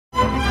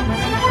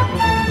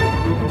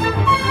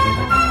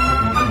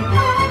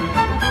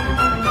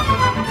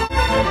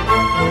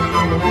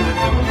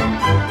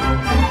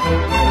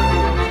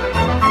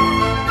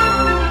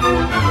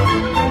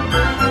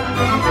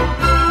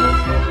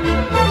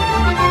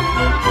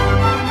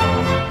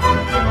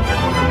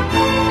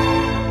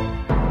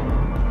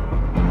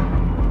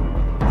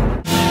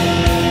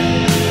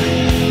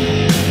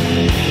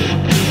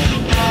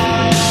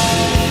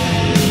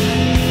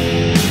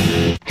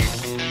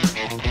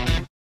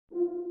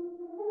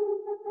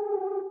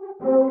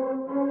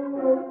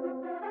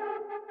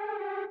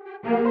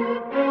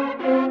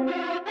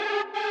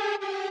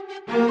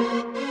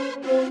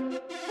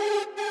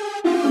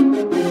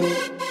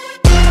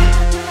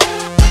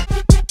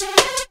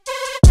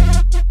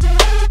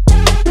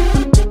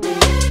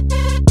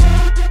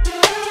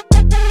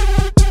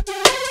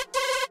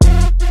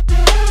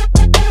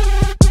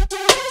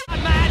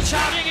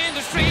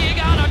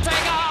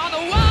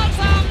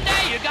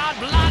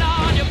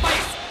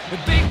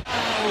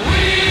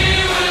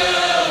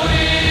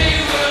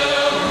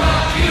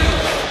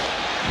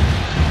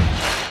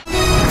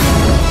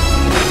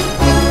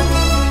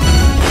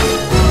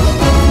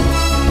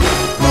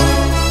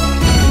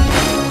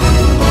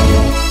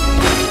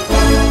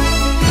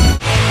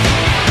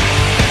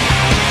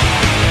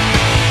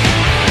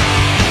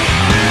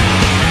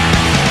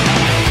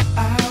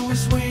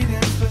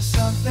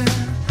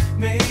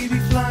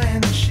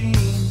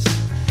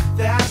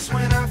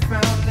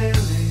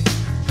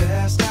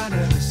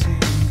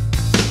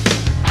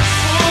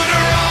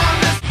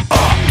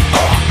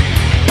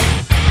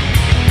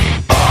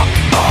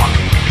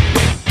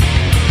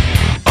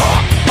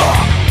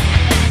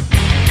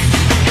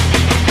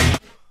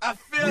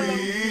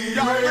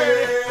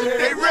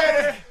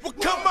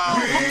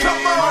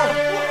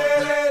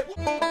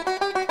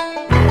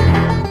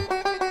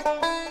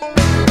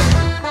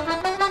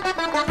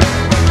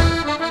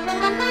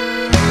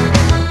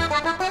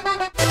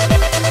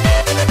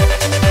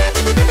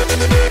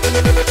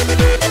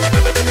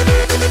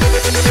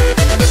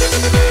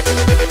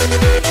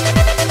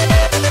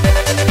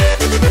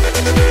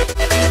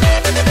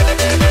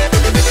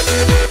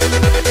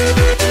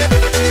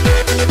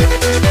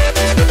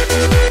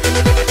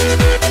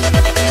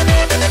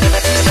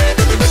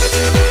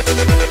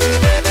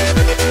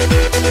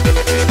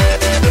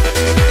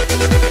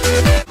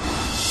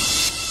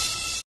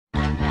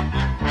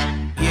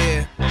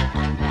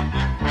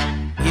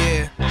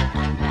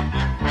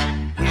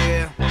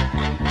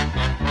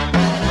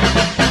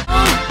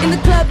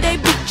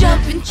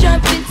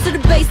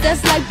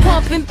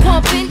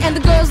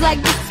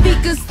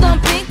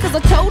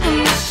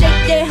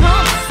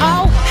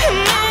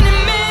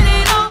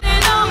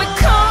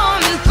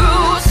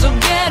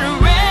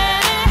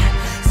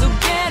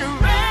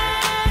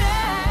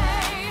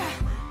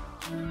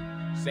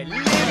Say live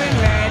and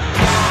let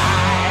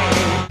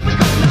die.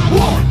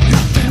 One,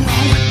 nothing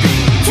wrong with me.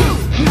 Two,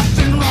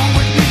 nothing wrong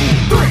with me.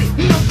 Three,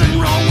 nothing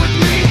wrong with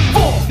me.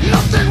 Four,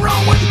 nothing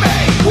wrong with me.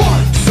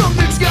 One,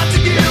 something's got to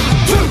give.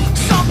 Two,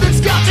 something's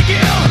got to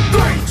give.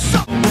 Three,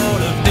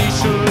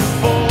 Motivation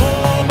for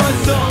my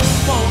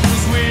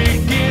someone's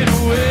wicked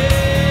away.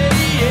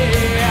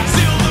 Yeah,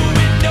 seal the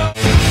window.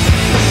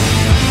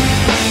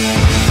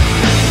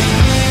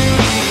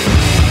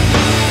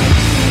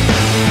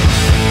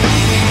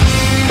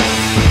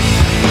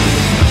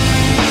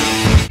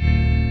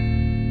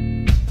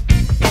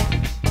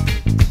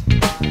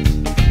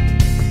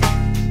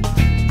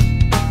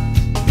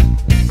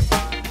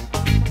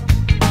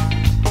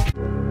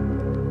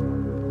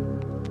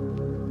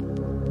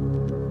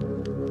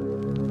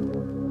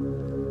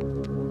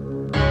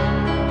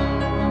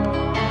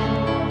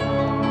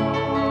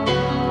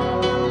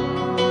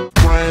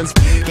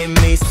 Give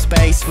me some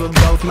space for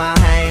both my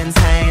hands,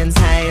 hands,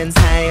 hands,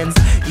 hands.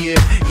 Yeah,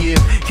 yeah,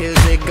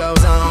 cause it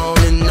goes on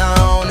and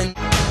on and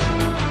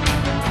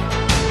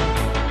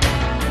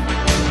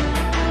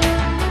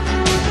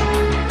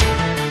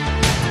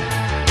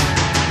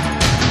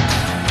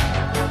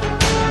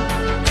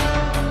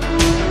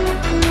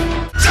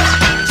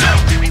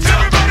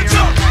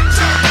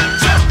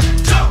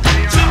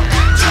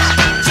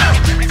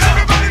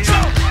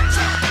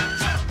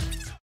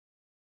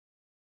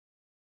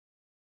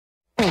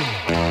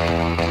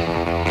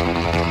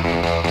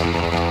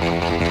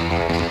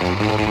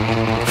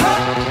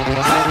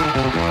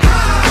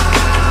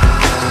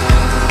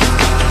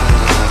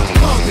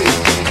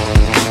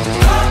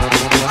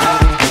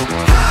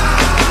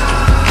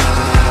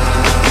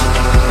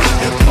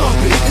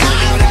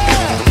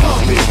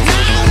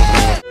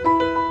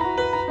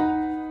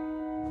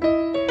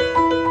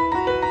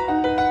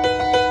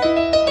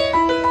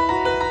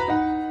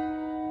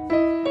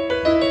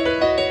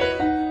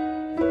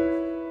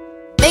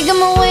making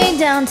my way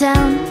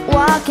downtown,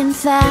 walking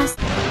fast.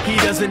 He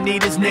doesn't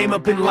need his name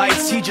up in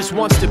lights, he just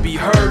wants to be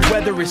heard,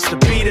 whether it's the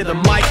beat of the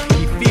mic.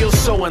 He feels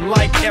so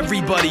unlike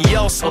everybody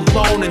else,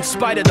 alone, in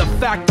spite of the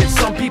fact that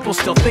some people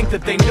still think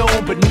that they know.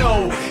 But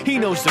no, he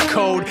knows the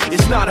code.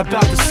 It's not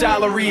about the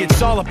salary,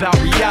 it's all about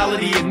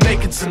reality and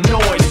making some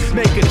noise,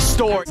 making a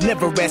story.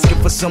 Never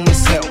asking for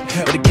someone's help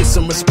or to get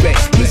some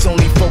respect. He's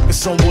only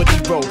focused on what he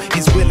wrote.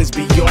 His will is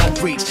beyond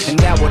reach,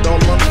 and now it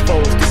all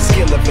unfolds. The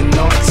skill of an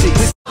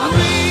artist.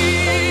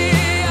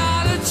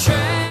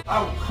 I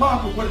will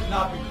conquer what has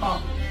not been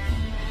conquered.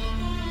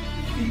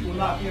 Defeat will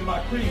not be in my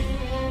creed.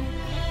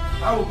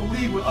 I will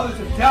believe what others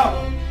have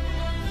doubted.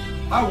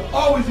 I will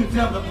always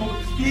endeavor to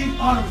uphold prestige,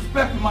 honor, and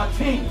respect of my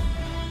team.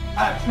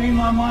 I have trained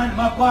my mind and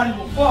my body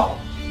will follow.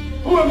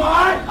 Who am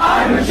I?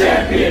 I am a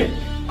champion.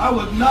 I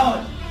will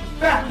acknowledge the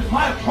fact that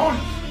my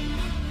opponents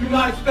do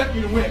not expect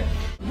me to win.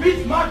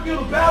 Reach my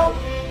field of battle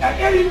at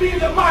any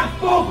means at my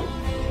disposal.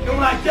 And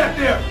when I get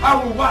there,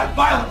 I will rise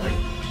violently.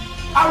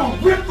 I will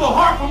rip the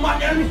heart from my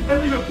enemy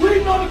and leave it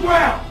bleeding on the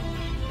ground,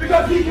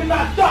 because he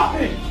cannot stop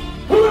me.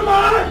 Who am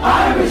I?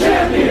 I am a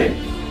champion.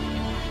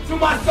 To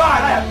my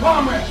side, I have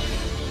comrades.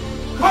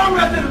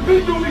 Comrades that have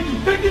been through me through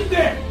thick and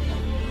thin,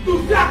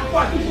 through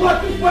sacrifice, through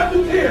blood, through sweat,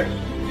 through tears.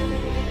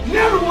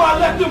 Never will I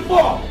let them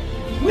fall.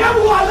 Never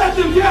will I let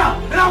them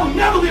down. And I will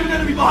never leave an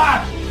enemy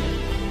behind.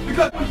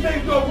 Because when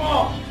things go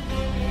wrong,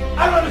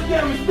 I don't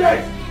understand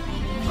mistakes,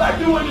 but I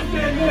do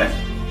understand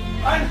this.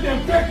 I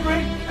understand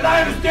victory, and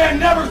I understand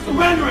never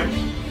surrendering.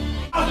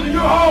 I was in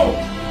your home.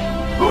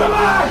 Who am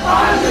I?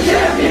 I am the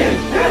champion.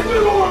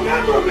 History will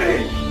remember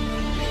me.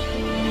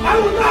 I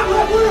will not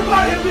let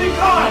anybody have been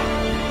kind.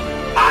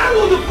 I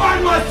will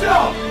define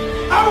myself.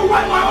 I will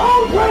write my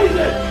own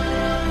praises.